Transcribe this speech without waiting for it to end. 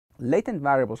latent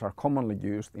variables are commonly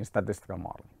used in statistical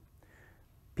modeling.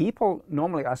 People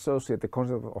normally associate the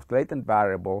concept of latent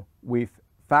variable with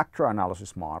factor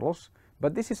analysis models,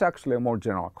 but this is actually a more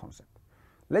general concept.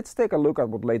 Let's take a look at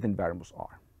what latent variables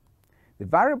are. The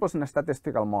variables in a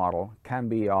statistical model can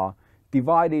be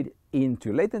divided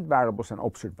into latent variables and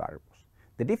observed variables.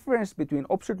 The difference between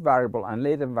observed variable and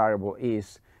latent variable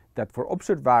is that for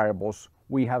observed variables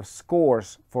we have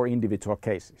scores for individual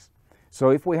cases. So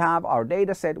if we have our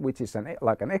data set, which is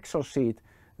like an Excel sheet,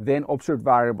 then observed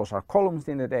variables are columns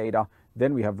in the data,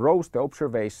 then we have rows, the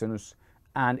observations,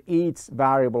 and each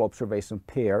variable observation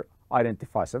pair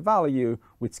identifies a value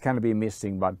which can be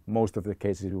missing, but most of the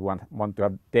cases we want to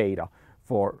have data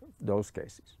for those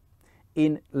cases.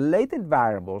 In latent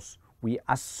variables, we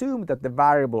assume that the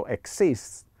variable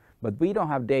exists, but we don't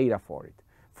have data for it.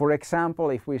 For example,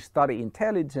 if we study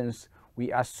intelligence,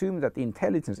 we assume that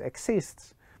intelligence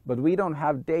exists, but we don't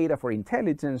have data for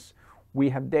intelligence. We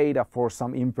have data for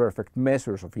some imperfect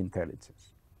measures of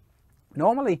intelligence.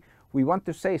 Normally, we want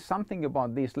to say something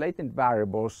about these latent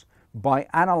variables by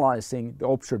analyzing the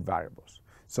observed variables.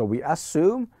 So we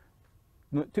assume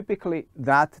typically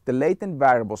that the latent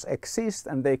variables exist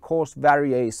and they cause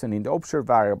variation in the observed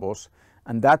variables,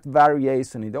 and that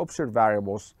variation in the observed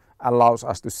variables allows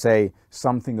us to say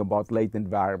something about latent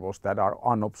variables that are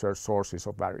unobserved sources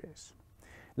of variation.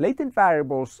 Latent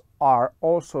variables are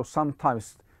also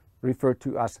sometimes referred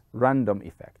to as random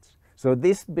effects. So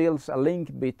this builds a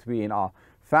link between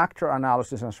factor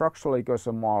analysis and structural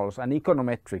equation models and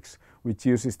econometrics, which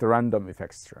uses the random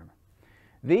effects term.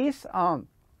 These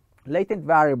latent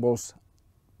variables,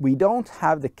 we don't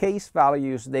have the case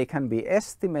values. They can be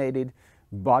estimated,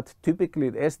 but typically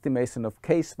the estimation of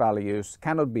case values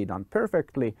cannot be done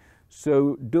perfectly.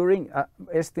 So during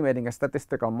estimating a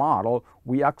statistical model,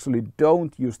 we actually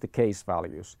don't use the case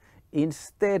values.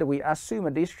 Instead, we assume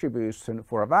a distribution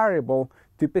for a variable.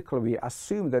 Typically, we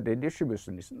assume that the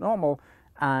distribution is normal,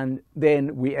 and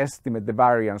then we estimate the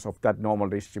variance of that normal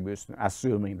distribution,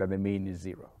 assuming that the mean is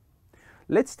 0.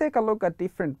 Let's take a look at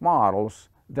different models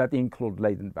that include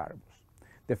latent variables.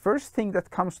 The first thing that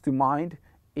comes to mind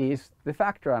is the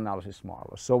factor analysis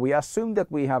model. So we assume that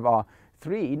we have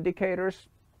 3 indicators,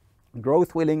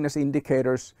 growth willingness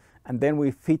indicators, and then we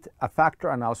fit a factor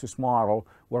analysis model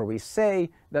where we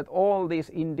say that all these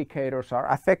indicators are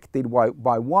affected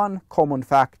by one common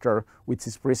factor, which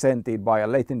is presented by a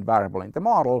latent variable in the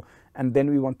model, and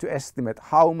then we want to estimate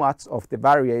how much of the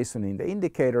variation in the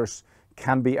indicators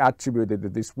can be attributed to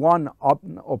this one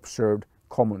unobserved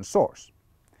common source.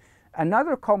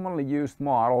 Another commonly used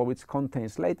model which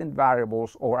contains latent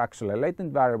variables, or actually a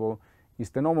latent variable,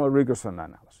 is the normal regression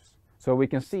analysis. So we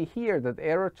can see here that the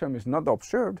error term is not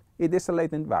observed, it is a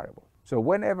latent variable. So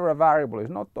whenever a variable is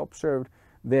not observed,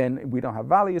 then we don't have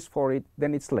values for it,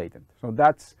 then it's latent. So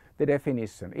that's the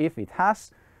definition. If it has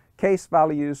case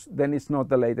values, then it's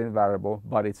not a latent variable,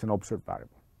 but it's an observed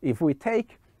variable. If we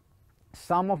take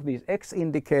some of these X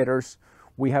indicators,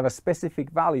 we have a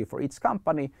specific value for each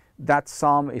company. That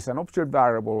sum is an observed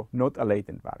variable, not a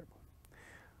latent variable.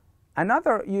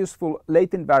 Another useful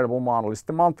latent variable model is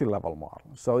the multi-level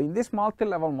model. So in this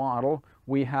multi-level model,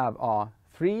 we have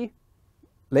 3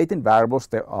 latent variables,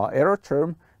 the error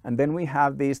term, and then we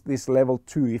have these level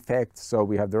 2 effects. So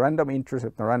we have the random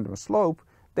intercept and random slope.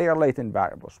 They are latent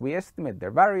variables. We estimate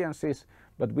their variances,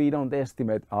 but we don't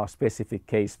estimate specific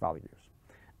case values.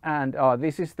 And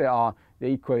this is the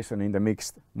equation in the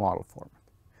mixed model format.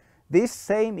 This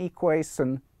same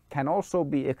equation can also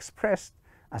be expressed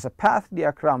as a path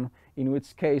diagram, in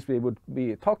which case we would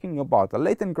be talking about a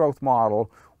latent growth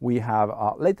model. We have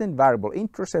a latent variable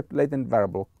intercept, latent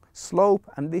variable slope,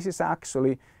 and this is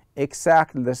actually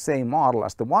exactly the same model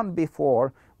as the one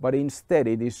before, but instead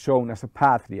it is shown as a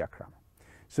path diagram.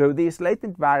 So these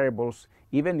latent variables,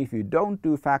 even if you don't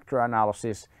do factor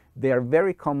analysis, they are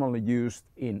very commonly used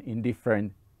in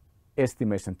different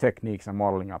estimation techniques and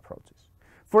modeling approaches.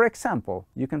 For example,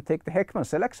 you can take the Heckman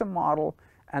selection model,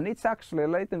 and it's actually a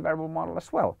latent variable model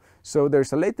as well. So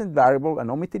there's a latent variable, an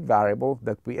omitted variable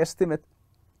that we estimate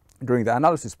during the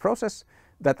analysis process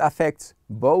that affects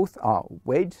both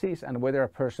wages and whether a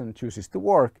person chooses to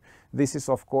work. This is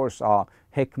of course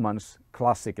Heckman's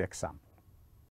classic example.